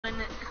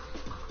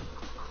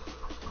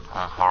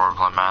Are we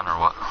playing Madden or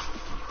what?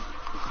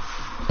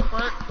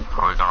 What?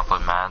 Are we gonna play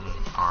Madden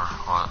or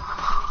what?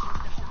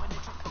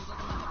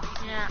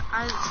 Yeah,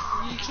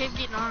 you kept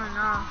getting on and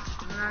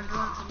off, and I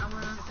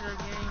went into the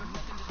game.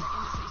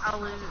 I'll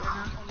leave it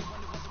right now.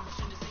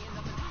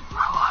 I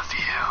love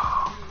you.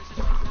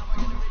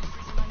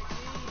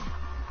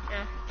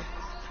 Yeah.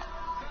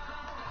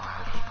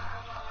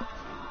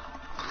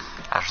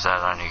 After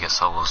that, I need to get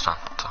solos done.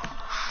 So.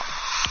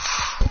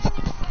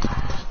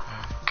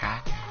 Okay.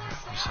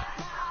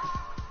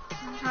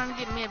 I'm trying to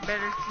get me a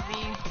better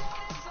QB.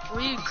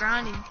 What are you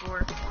grinding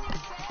for?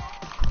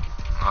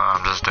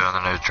 I'm just doing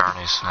the new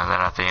journeys, and then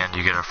at the end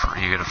you get a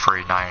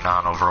free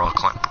 99 overall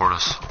Clint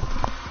Portis.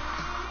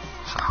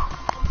 So.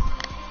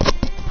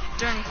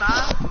 Journey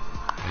 5?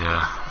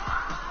 Yeah.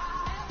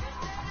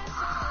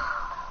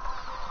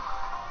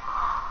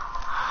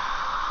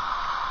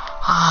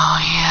 Oh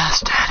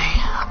yes, Daddy.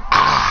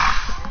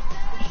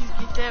 If you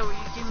get that, will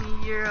you give me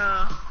your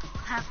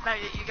halfback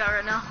that you got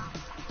right now?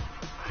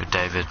 Who,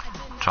 David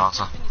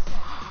Johnson?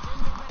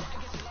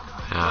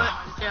 Yeah.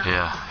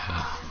 Yeah.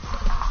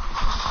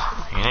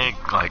 You need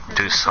to like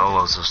do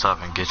solos and stuff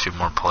and get you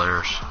more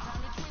players. I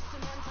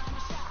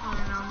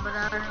don't know, but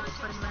I don't really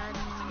play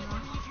Madden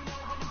anymore.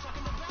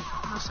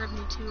 I'm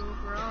 72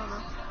 overall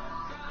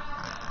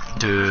though.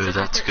 Dude,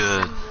 that's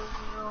good.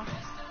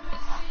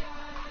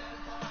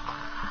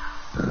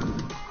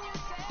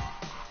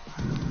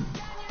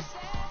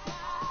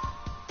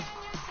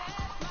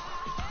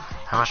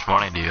 How much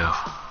money do you have?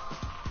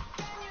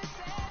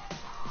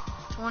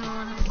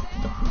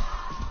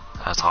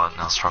 2100. That's all.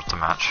 Now start the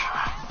match.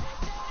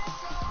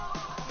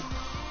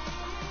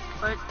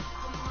 What?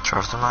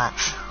 Start the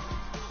match.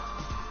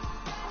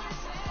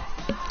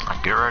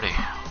 Get ready.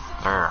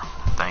 There.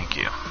 Thank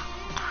you.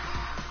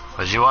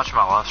 Did you watch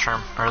my live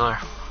stream earlier?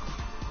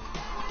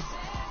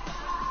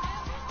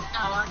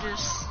 No,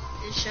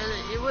 it showed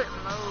that it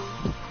wouldn't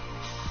load.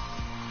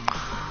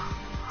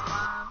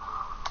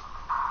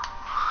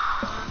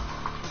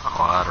 Oh,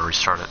 I had to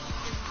restart it.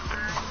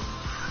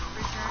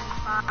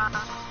 Return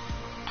 5.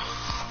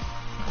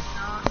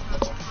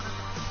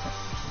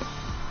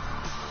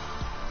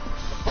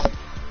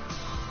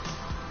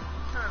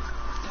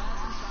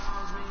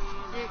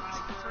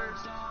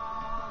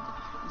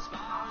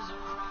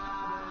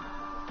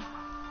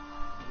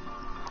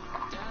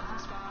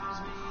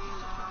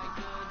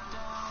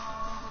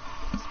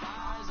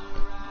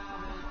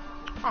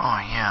 Oh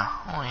yeah.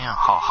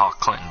 Ha ha,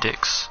 Clinton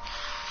Dix.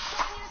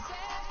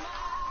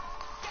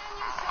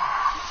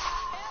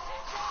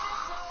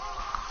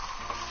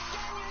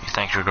 You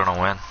think you're gonna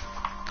win?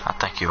 I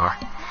think you are.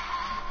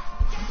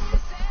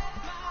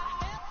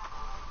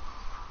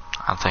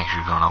 I think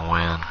you're gonna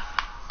win.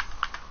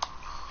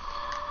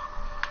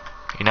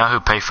 You know who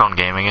Payphone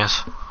Gaming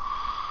is?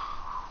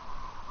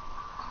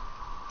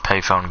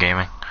 Payphone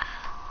Gaming.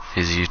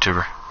 He's a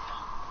YouTuber.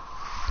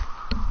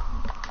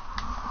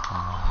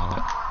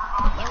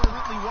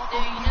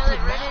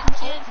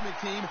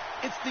 Team.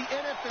 It's the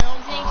NFL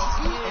EA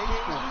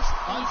Sports.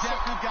 On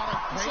deck, we've got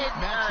a great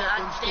matchup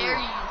in store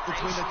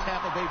between the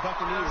Tampa Bay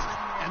Buccaneers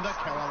and the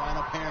Carolina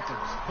Panthers.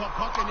 The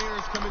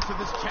Buccaneers come into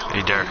this challenge.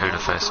 He dared who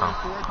to face him.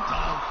 For a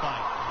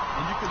dogfight.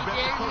 And you can bet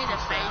the coaching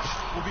staff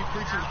will be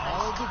preaching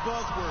all of the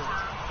buzzwords: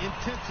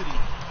 intensity,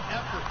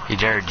 effort. He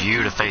dared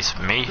you to face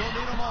me. They'll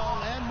need them all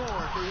and more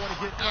if they want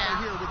to get out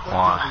of here with the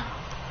Why?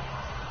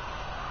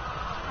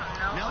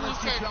 Now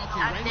let's get out to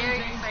Raymond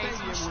James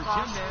Stadium where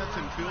Jim Nance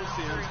and Phil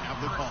Simms have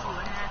the call.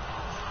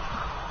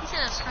 He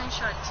sent a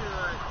screenshot to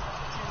me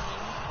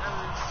of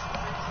his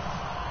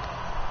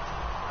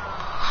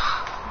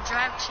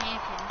draft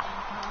champion,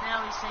 and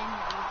now he's saying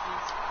it with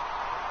his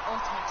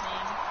ultimate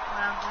team.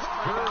 When I'm just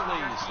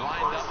Gurley's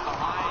lined up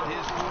behind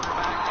his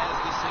quarterback as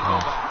the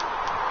single back.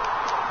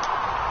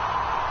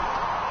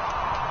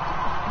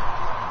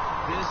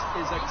 This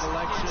is a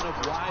collection of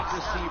wide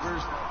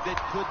receivers that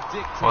could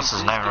dictate. What's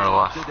his name in real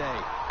life? Today.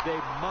 They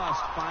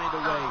must find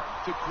a way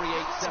to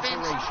create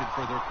separation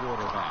for their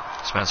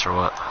quarterback. Spencer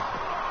what?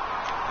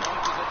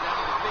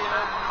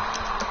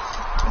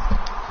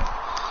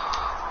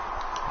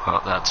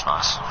 Well, that's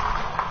nice.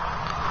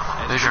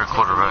 Who's your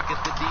quarterback?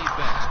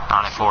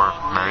 94,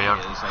 Mariota.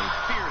 Is a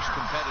fierce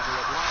competitor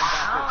at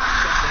linebacker.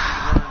 Something he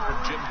learned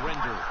from Jim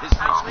Grinder, his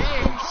high school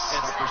coach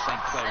at Upper St.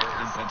 Clair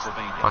in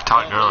Pennsylvania. What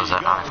Todd Gurley is that,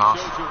 95?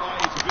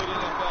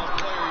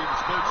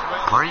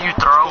 Where are you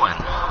throwing?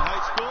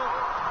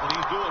 And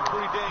he's doing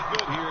pretty dang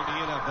good here in the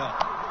NFL.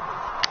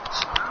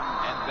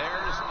 And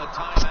there's a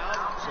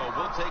timeout, so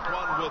we'll take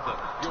one with it.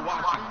 You're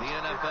watching the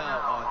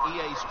NFL on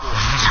EA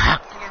Sports.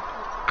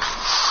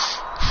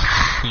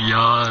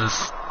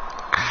 Yes.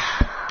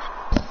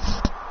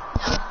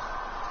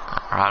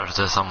 Right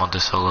after this, I'm gonna do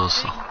solos.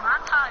 So. my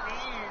tight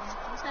end,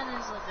 his head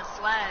is like a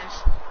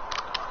flash.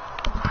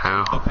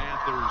 Who? The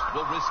Panthers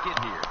will risk it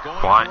here.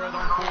 Going What? for it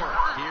on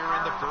fourth here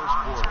in the first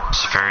quarter.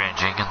 Safarian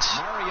Jenkins.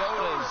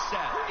 Mariota is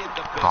set in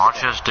the Why don't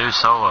you just do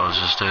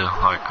solos? Just do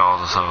like all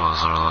the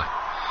solos, really.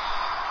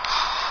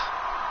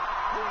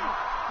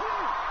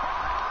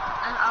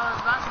 I was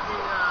about to do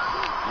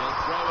He'll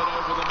throw it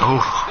over the Ooh.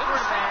 middle.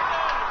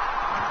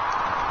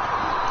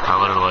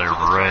 literally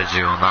read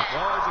you on that.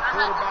 Well, as a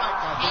quarterback,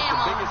 I think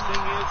the biggest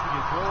thing is when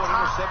you throw an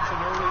interception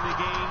early in the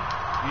game,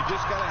 you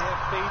just got to have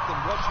faith in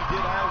what you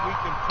did all week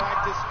in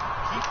practice,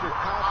 keep your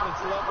confidence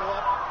level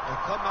up, and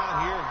come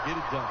out here and get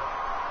it done.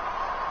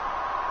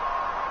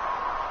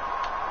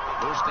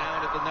 First down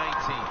at the 19.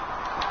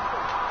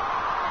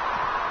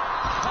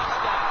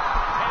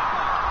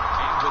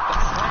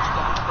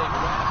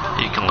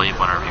 You can leave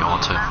whenever you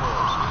want to.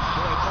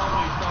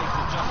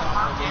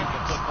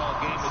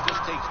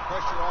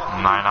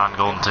 9-9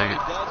 golden ticket.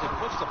 It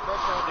puts the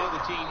pressure on the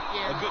other team.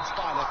 A good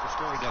spot after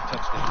scoring that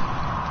touchdown.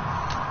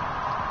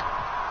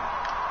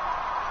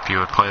 If you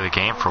would play the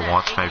game for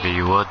once, maybe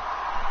you would.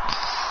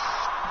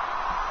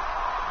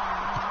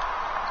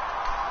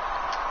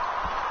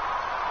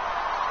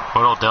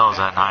 What Odell is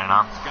at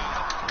 99?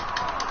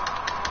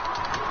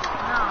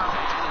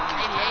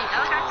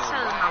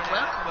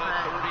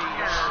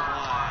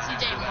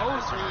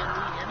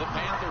 The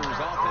Panthers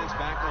offense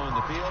back on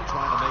the field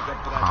trying to make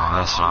up for that. Oh,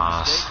 that's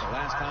nice. The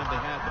last time they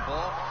had the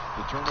ball,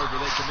 the turnover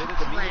they committed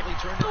immediately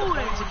turned into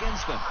points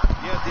against them.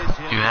 Yeah, it did,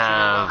 Jim. You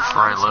have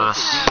Ray Lewis,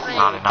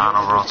 99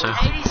 overall too.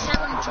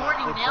 87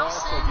 Jordy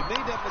Nelson. You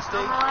made that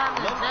mistake.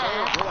 Let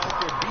him go out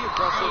there, be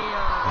aggressive.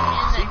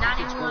 And the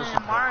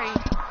 91 Amari.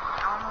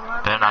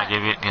 Didn't I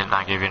give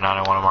you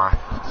 91 Amari?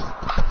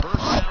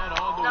 First down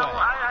on the No, way.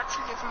 I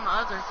took it from the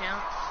other account.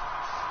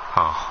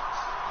 Oh.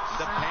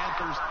 The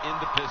Panthers in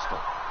the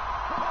pistol.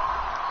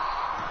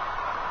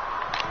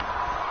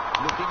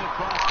 Looking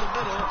across the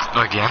middle.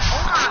 Again.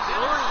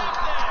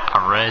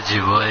 I read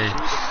you, boy.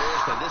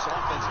 And this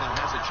offense now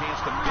has a chance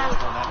to build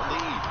on that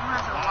lead.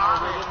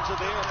 Rhythms are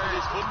there for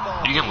this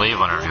football. You can leave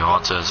whenever you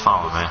want to. It's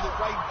fine with me. The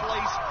right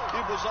place.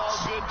 It was all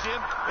good,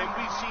 Jim, and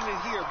we've seen it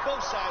here.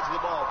 Both sides of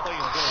the ball playing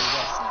very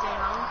well.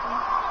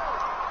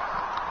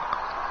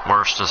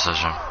 Worst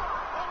decision.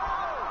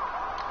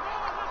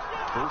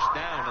 First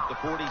down at the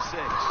 46.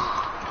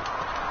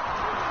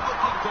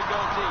 Looking to go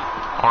deep.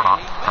 Or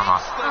not. Or not.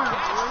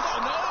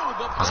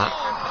 Was it?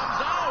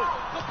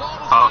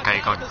 Oh, okay,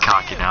 you're going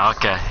cocky now.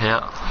 Okay,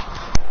 yeah.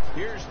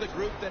 Here's the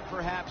group that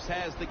perhaps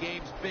has the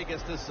game's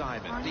biggest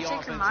assignment, the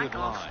offensive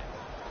line.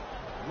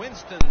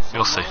 Winston's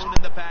alone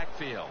in the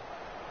backfield.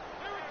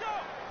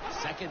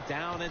 Second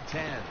down and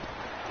 10.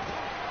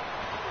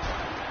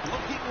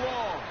 Looking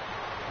long.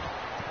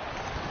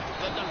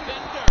 The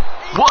defender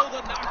able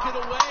to knock it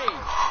away.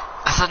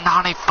 That's a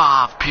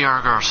 95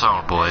 PR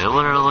Garcon, boy.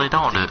 Literally,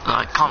 don't do it.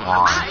 Like, come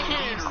on.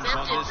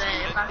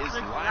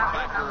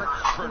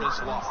 Curtis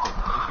Lofton.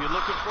 If you're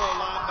looking for a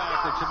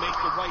linebacker to make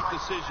the right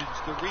decisions,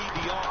 to read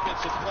the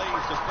offensive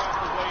plays the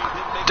proper way, and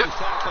then make the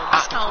tackle.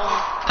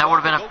 That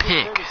would have been a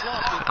pick.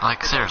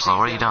 Like, seriously,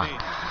 what are you doing?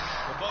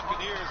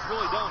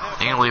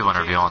 You can leave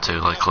whenever you want to,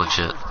 like,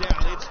 legit.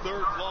 It's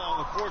third long.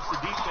 Of course, the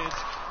defense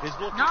is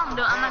looking I'm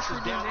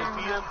actually doing down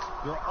the field.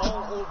 They're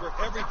all over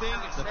everything.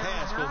 The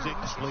pass goes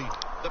incomplete.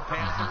 The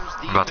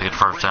Panthers About to get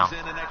first down.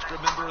 in an extra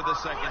member of the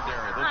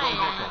secondary. They'll go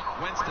nickel.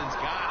 Winston's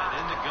got it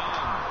in the gun.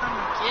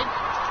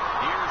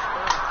 Here's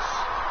Ertz.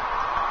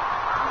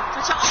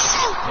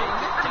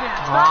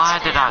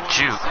 Why did I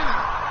juke?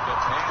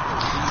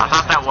 I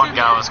thought that one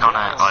guy was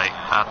gonna, like,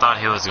 I thought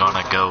he was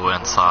gonna go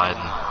inside,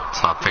 and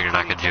so I figured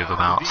I could juke him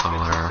out, so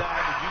whatever.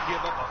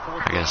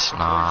 I guess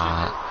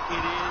not.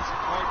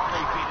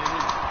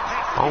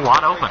 Oh,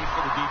 wide open.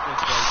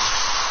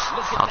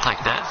 I'll take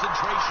that.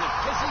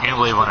 You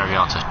can leave whenever you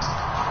want to.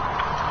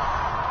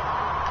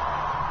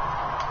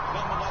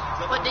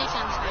 What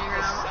defense do you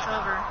run?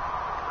 Cover.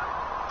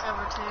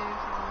 Cover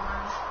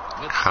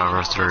 2,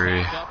 Cover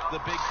 3. The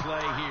big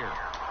play here.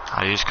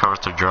 I use cover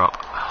to drop.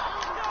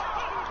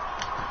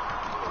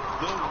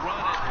 They'll run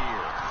it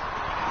here.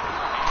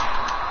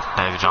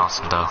 Dave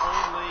Johnson, though.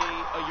 Only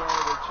a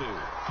yard or two.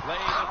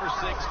 Play number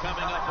 6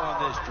 coming up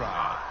on this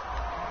drive.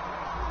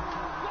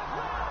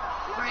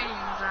 What rating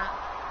is that?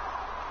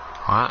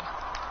 What?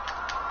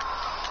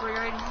 What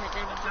rating is that,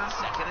 David Johnson?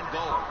 Second and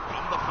goal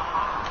from the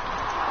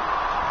 5.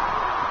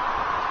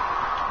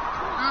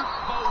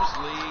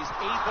 Mosley's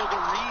able to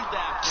read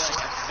that play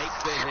and make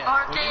the hit.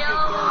 RKO!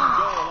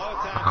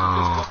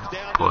 Oh,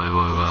 boy.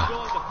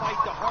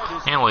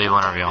 You can leave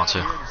whenever you want to.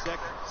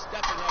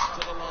 Stepping up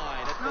to the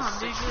line at the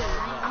 6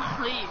 yard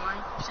line. Leave. Why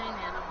you saying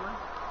that, boy?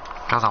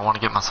 Because I want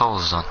to get my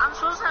souls done. I'm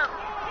supposed to have...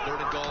 Third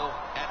and goal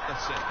at the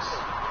 6.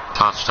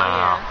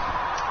 Touchdown.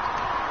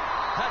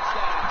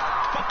 Touchdown,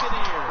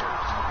 Buccaneers.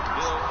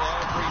 Bill,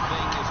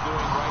 everything is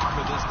going right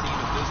for this team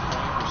at this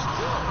point. We're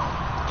still in the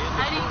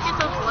How do you get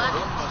those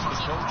legends? Must the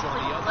coach on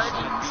the other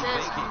side be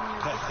thinking?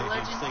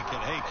 He's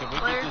thinking, hey, can we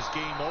get this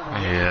game over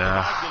with?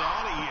 Yeah. Get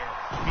out of here.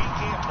 He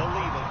can't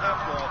believe it.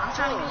 After a I'm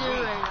trying to do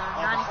full a week of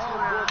 94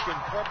 hard work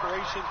and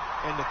preparation,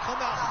 and to come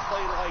out and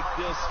play like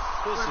this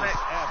is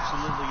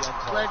absolutely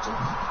uncalled legend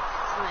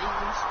for. for the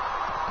Eagles.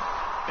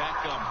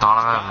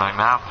 Donovan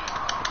McNabb.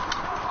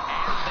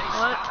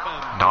 What?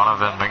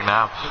 Donovan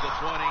McNabb. To the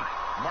 20.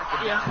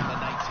 Yeah.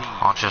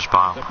 Why don't you just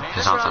bomb?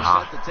 He's not that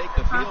high.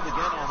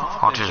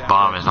 Why don't you just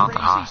bomb? He's not that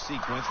high.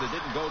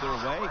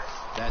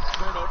 That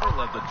turnover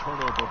led to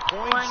turnover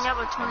points. Now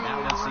let's see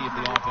if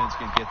the offense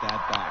can get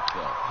that back,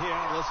 Phil.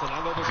 Yeah, listen,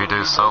 I know if you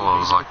do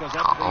solos, like a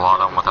lot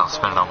of them without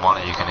spending no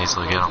money, you can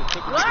easily get them.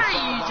 What are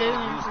you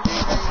doing?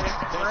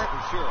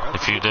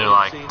 If you do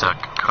like the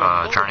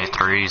Journey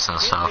 3s and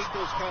stuff,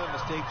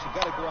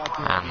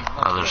 and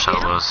other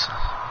solos.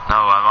 No,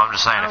 I'm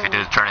just saying, if you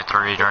do Journey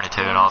 3, Journey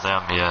 2, and all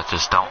them, yeah,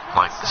 just don't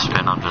like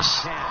spin them,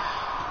 just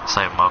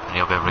save them up and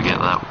you'll be able to get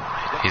that.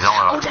 He's only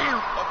like... Oh, damn!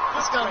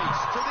 Let's go. To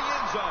the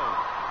end zone.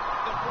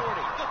 The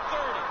 40, the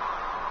 30,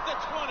 the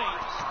 20,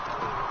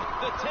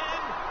 the 10.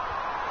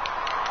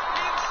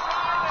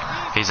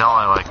 Inside, he's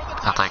only like,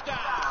 I think,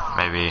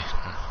 maybe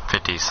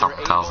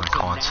 50-something thousand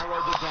coins. 50,000.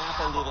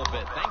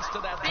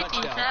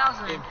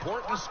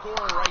 Important score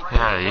right there.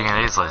 Yeah, you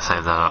can easily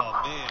save that up. Oh,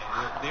 man,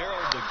 it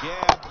narrowed the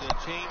gap, it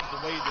changed the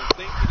way they're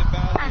thinking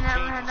about it, I never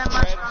changed had the that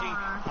much strategy.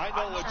 on. I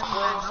know it's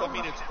close, I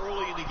mean, it's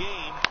early in the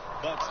game,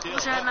 but still,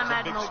 Wish I had my that's a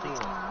Madden big Mobile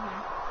score. team on here.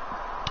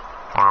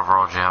 What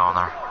overall do you have on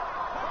there?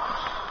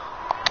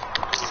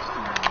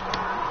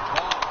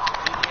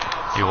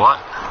 You what?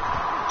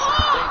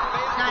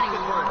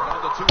 91.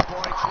 On the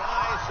 2-point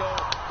try, so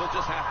they'll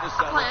just have to I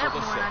settle play for that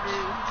the more than I 6.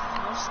 do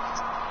most.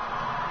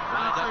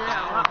 Lined up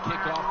now in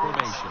kickoff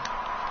formation.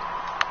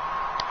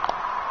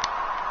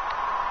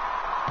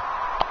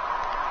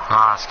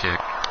 Nice kick.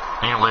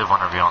 You can leave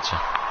whenever you want to.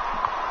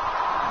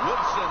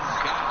 Woodson's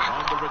got it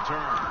on the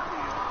return.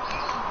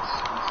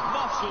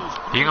 Muscles.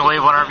 You can leave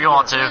whenever you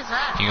want to.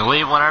 You can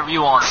leave whenever you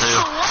want to.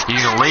 You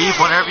can leave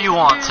whenever you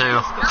want to.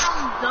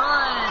 I'm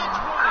done.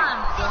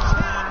 I'm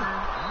done.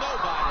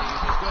 Nobody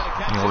is going to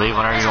catch You can leave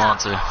whenever you want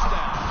to.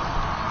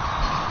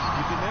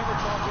 You can never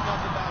talk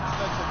enough about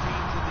special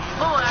teams in the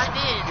NFL. Oh, I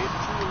did. It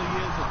truly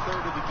is a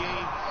third of the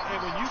game. And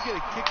when you get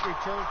a kick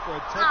return for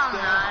a I'm touchdown,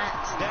 not.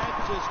 that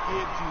just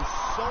gives you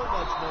so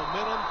much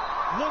momentum.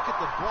 Look at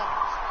the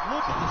blocks.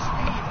 Look at the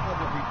speed of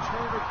the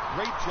returner.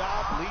 Great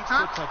job. Leads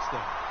to a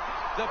touchdown.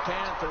 The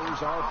Panthers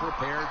are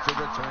prepared to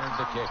return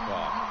the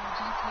kickoff.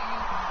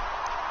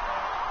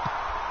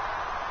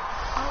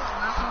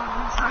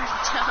 Hey,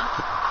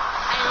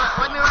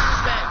 let me run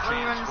this back. Let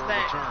me run this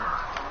back.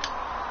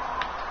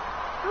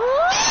 Woo!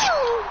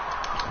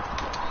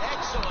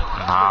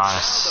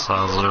 Nice.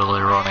 I was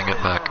literally running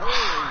it back.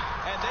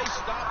 And they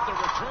stopped the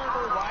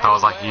returner right I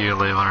was like, away. you can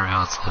leave whenever you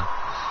want to.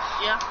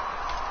 Yeah.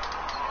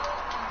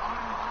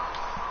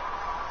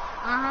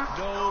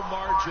 No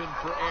margin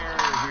for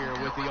error here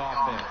with the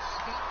offense.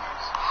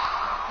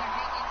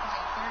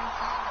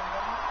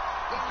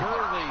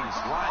 Gurley's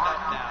lined up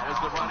now as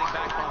the running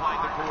back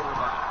behind the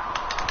quarterback.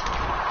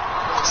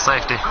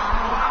 Safety.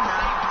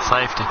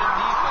 Safety.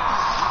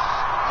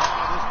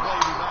 This play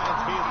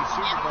reminds me of the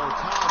Super Bowl.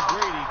 Tom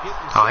Brady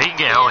getting Oh, he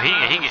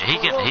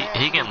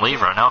can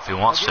leave right now if he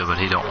wants to, but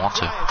he don't want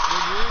to. When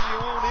you're in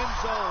your own end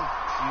zone,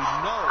 you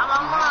know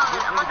I'm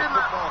gonna do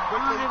my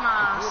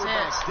quarterback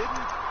sets. didn't,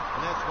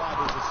 and that's why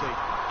there's a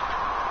safety.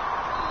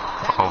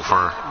 Oh,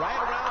 for Right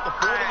around the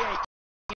 48.